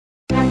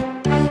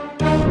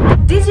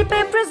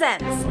DigiPay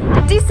presents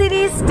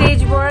T-Series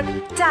StageWork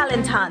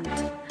Talent Hunt,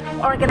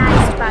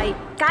 organized by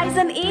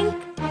Kaizen Inc.,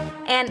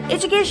 an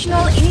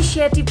educational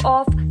initiative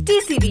of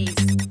T-Series.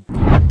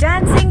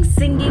 Dancing,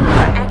 singing,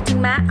 or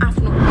acting ma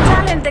afno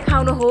talent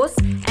dekhaunनुहोस्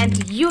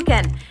and you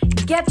can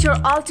get your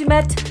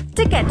ultimate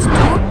ticket to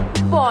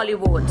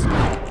Bollywood.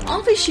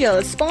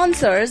 Official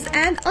sponsors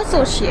and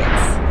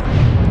associates.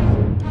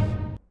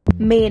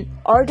 Main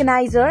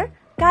organizer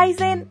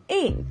Kaizen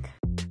Inc.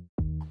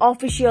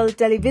 Official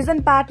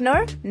television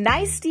partner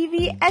Nice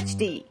TV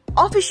HD.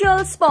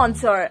 Official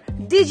sponsor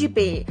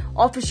DigiPay.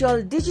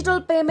 Official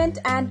digital payment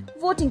and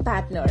voting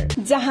partner.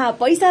 जहाँ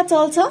पैसा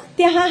चल्छ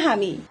त्यहाँ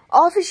हामी.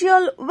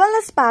 Official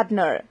wellness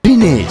partner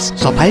Dinesh,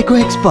 सफाईको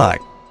expert.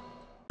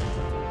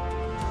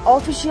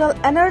 Official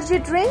energy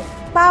drink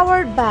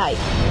powered by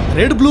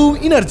Red Blue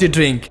Energy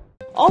Drink.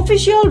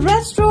 Official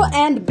restaurant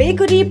and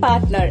bakery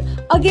partner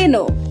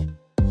Ageno.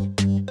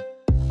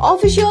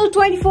 Official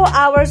 24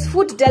 hours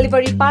food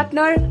delivery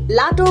partner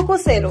Lato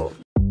Cosero.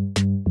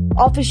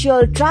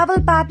 Official travel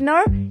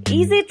partner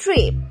Easy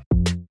Trip.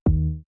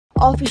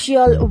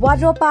 Official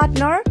wardrobe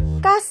partner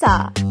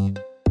Casa.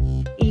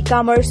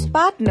 E-commerce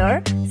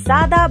partner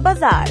Sada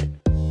Bazaar.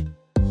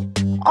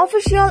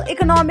 Official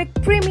economic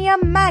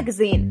premium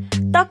magazine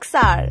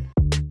Taksar.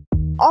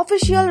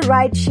 Official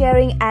ride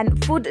sharing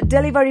and food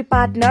delivery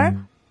partner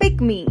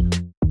Pick Me.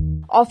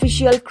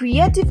 Official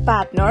creative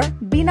partner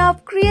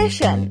Binav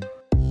Creation.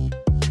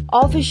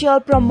 Official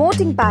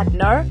promoting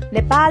partner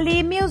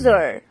Nepali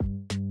Muser.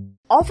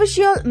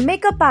 Official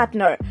makeup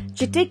partner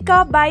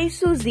Chitika by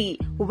Suzy.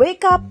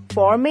 Wake up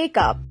for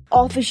makeup.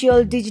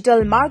 Official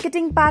digital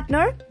marketing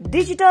partner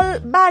Digital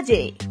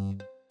Baje.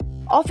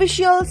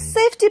 Official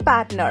safety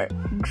partner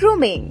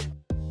Grooming.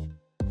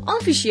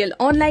 Official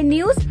online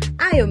news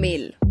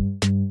IOMail.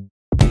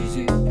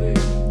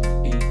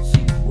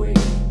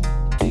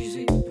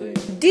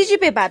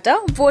 DigiPay बाट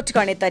vote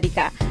गर्ने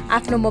तरिका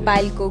आफ्नो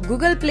मोबाइलको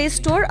Google play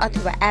store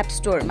अथवा app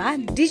स्टोरमा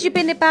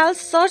DigiPay Nepal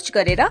search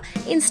गरेर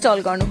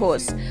install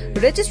गर्नुहोस्।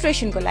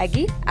 रेजिस्ट्रेसनको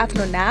लागि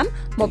आफ्नो नाम,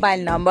 मोबाइल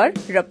नम्बर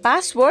र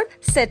पासवर्ड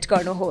सेट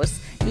गर्नुहोस्।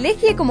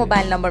 लेखिएको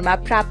मोबाइल नम्बरमा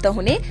प्राप्त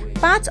हुने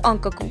 5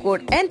 अंकको कोड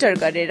एन्टर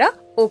गरेर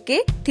ओके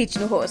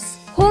थिच्नुहोस्।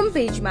 होम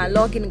पेजमा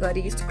लगइन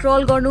गरी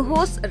स्क्रल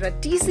गर्नुहोस् र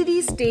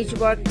T-Series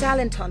StageWork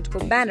Talent Hunt को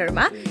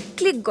ब्यानरमा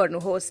क्लिक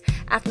गर्नुहोस्।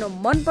 आफ्नो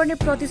मनपर्ने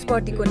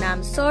प्रतिस्पर्धीको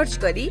नाम सर्च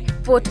गरी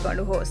भोट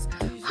गर्नुहोस्।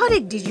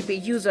 हरेक DigiPay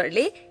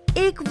युजरले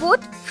 1 भोट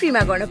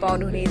फ्रीमा गर्न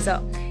पाउनुहुनेछ।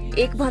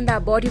 एक भन्दा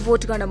बढी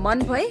भोट गर्न मन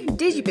भए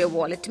DigiPay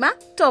वालेटमा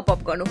टप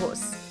अप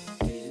गर्नुहोस्।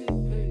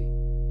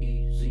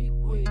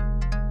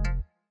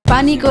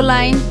 पानीको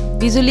लाइन,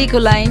 बिजुलीको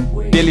लाइन,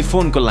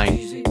 टेलिफोनको लाइन,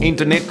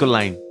 इन्टरनेटको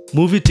line,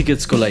 movie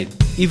टिकट्सको line,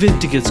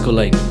 event टिकट्सको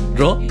line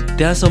र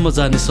त्यहाँसम्म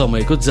जाने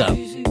समयको जाम।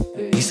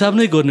 हिसाब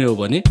नै गर्ने हो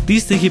भने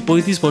 30 देखि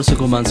 35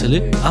 वर्षको मान्छेले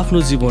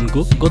आफ्नो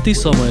जीवनको कति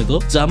समय त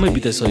जामै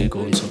बिताइसकेको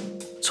हुन्छ।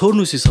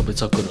 छोड्नुस् यी सबै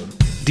चक्करहरू।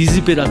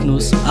 DigiPay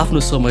राख्नुहोस्, आफ्नो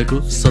समयको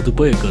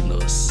सदुपयोग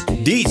गर्नुहोस्।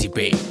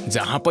 DigiPay,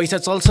 जहाँ पैसा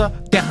चल्छ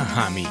त्यहाँ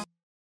हामी।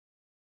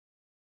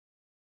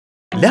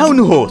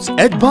 ल्याउनुहोस्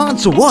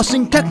एडभान्स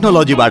वाशिङ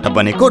टेक्नोलोजीबाट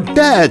बनेको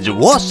ड्याज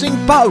वाशिङ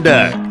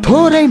पाउडर।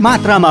 थोरै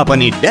मात्रामा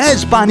पनि ड्याज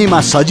पानीमा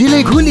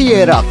सजिलै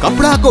घुलिएर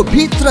कपडाको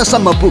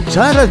भित्रसम्म पुग्छ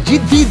र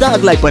जिद्दी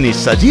दागलाई पनि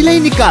सजिलै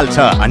निकाल्छ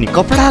अनि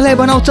कपडालाई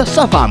बनाउँछ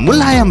सफा,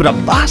 मुलायम र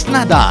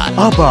बास्नादार।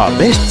 अब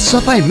बेस्ट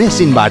सफाई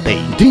मेसिनबाटै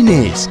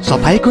दिनेश,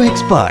 सफाईको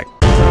expert.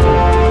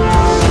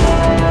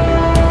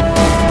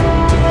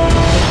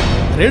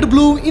 Red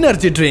blue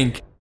energy drink.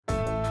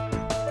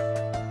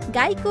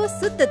 गाईको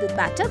शुद्ध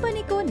दूधबाट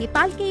बनेको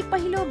नेपालकै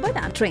पहिलो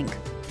बदाम ड्रिंक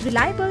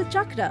रिलायबल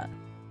चक्र।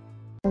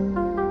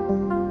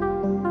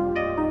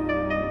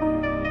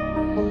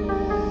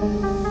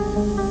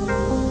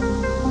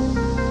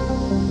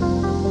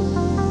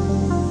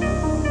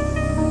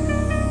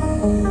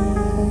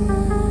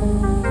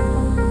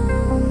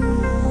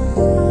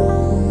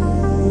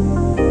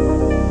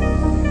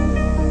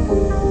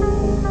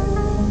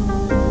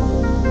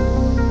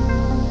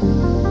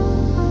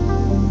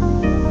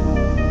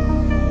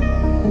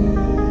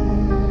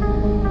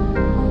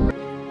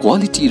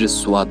 क्वालिटी र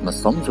स्वादमा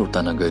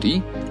सम्झौता नगरी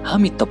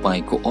हामी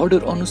तपाईको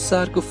अर्डर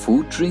अनुसारको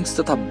फुड ड्रिंक्स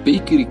तथा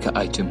बेकरीका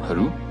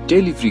आइटमहरू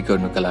डेलिभरी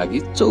गर्नका लागि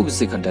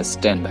 24 घण्टा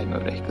स्ट्यान्ड बाईमा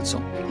रहेका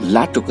छौं।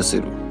 लाटो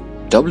Kasero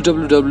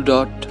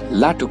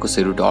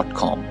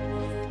www.latokasero.com।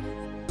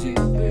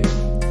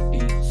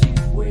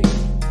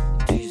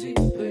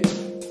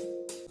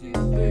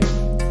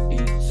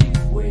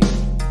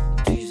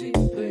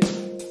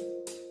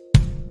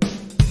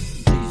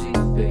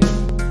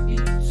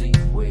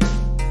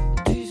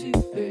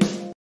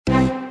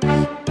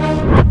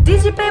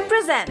 DigiPay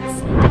presents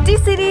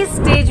T-Series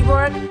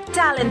StageWork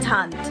Talent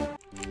Hunt.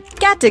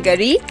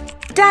 Category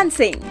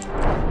Dancing.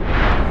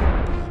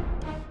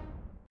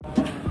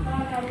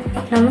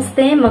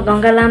 नमस्ते, म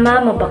गंगा लामा,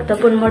 म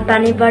भक्तपुर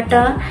मोडपानीबाट।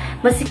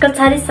 म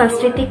सिक्कलछारी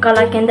सांस्कृतिक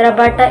कला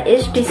केन्द्रबाट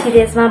एसटी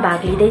सिरिजमा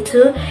भाग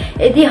लिँदैछु।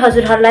 यदि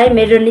हजुरहरूलाई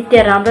मेरो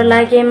नृत्य राम्रो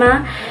लागेमा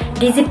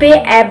डिजिपे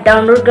एप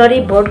डाउनलोड गरी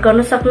भोट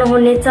गर्न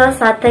सक्नुहुनेछ।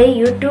 साथै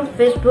युट्युब,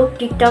 फेसबुक,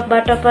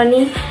 टिकटकबाट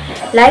पनि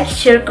लाइक,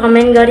 शेयर,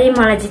 कमेन्ट गरी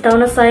मलाई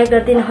जिताउन सहयोग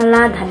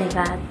गरिदिनुहोला।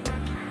 धन्यवाद।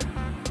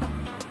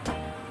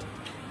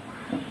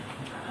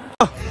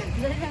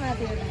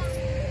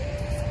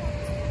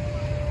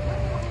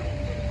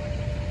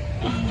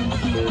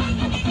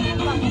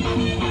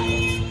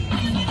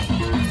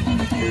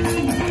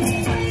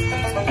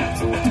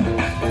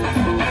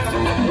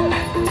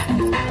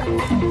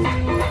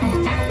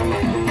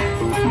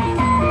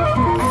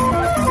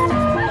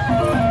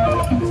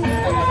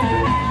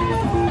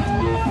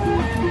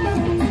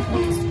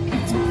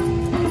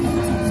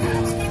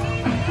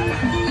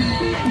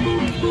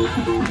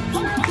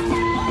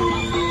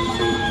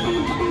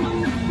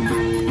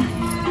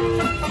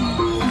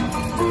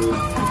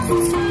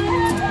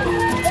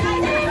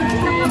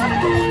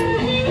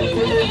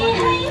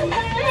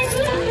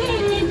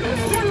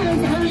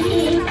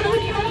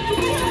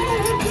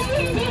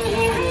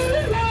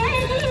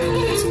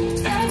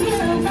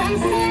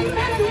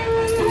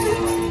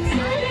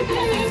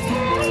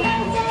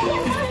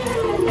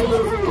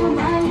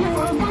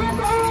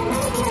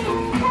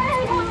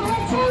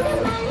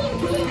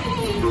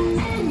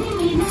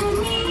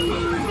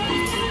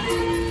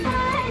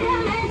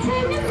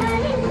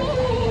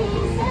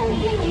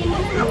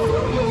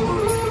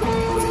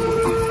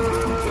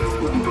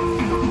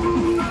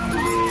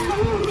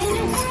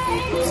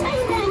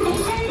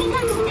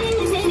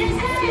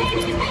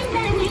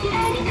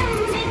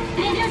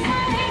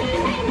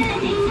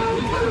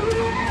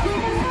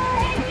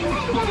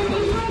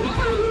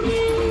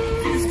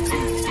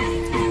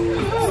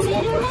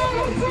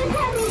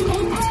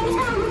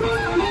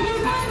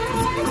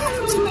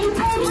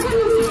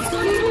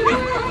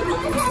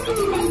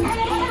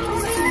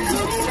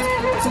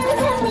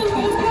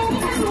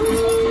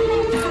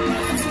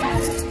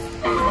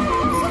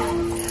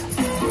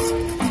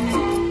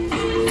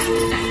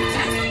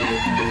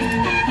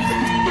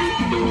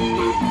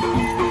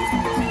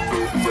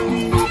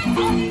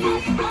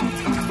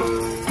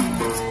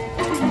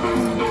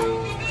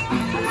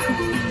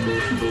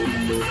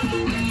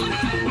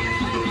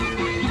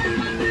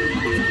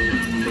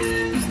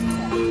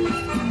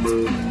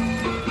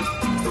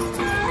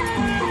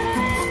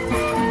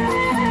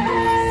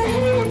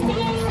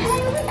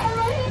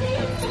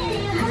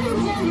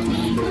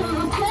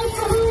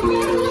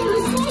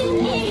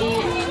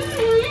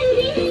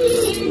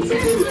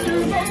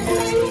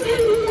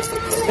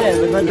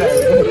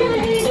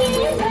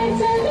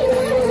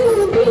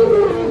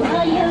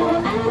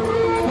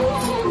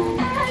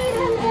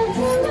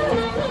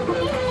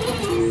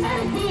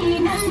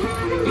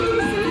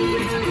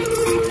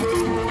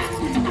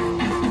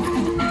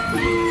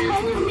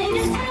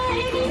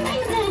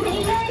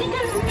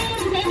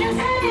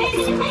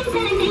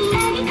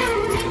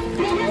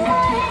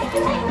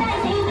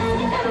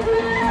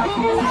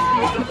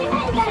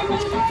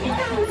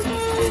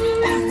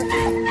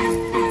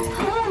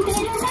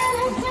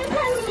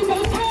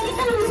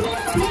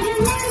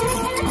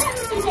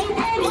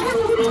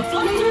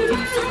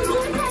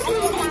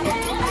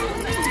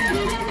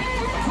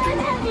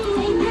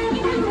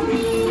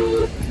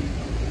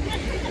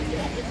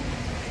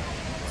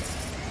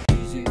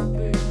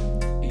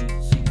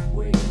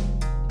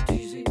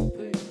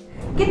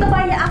 के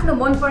तपाईले आफ्नो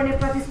मनपर्ने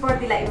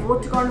प्रतिस्पर्धीलाई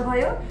भोट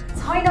गर्नुभयो?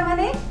 छैन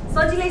भने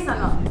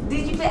सजिलैसँग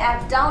डिजिपे एप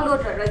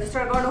डाउनलोड र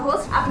रजिस्टर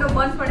गर्नुहोस्। आफ्नो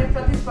मनपर्ने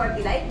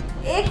प्रतिस्पर्धीलाई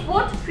एक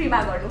भोट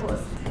फ्रीमा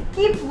गर्नुहोस्।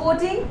 Keep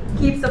voting,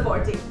 keep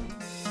supporting.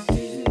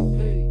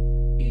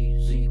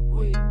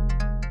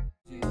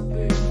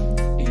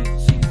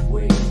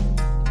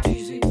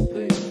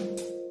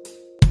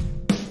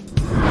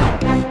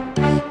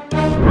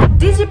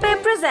 DigiPay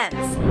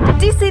presents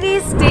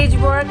T-Series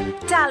StageWork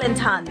Talent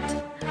Hunt,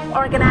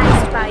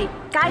 organized by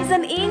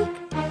Kaizen Inc.,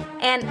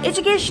 an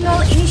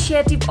educational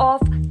initiative of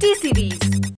T-Series.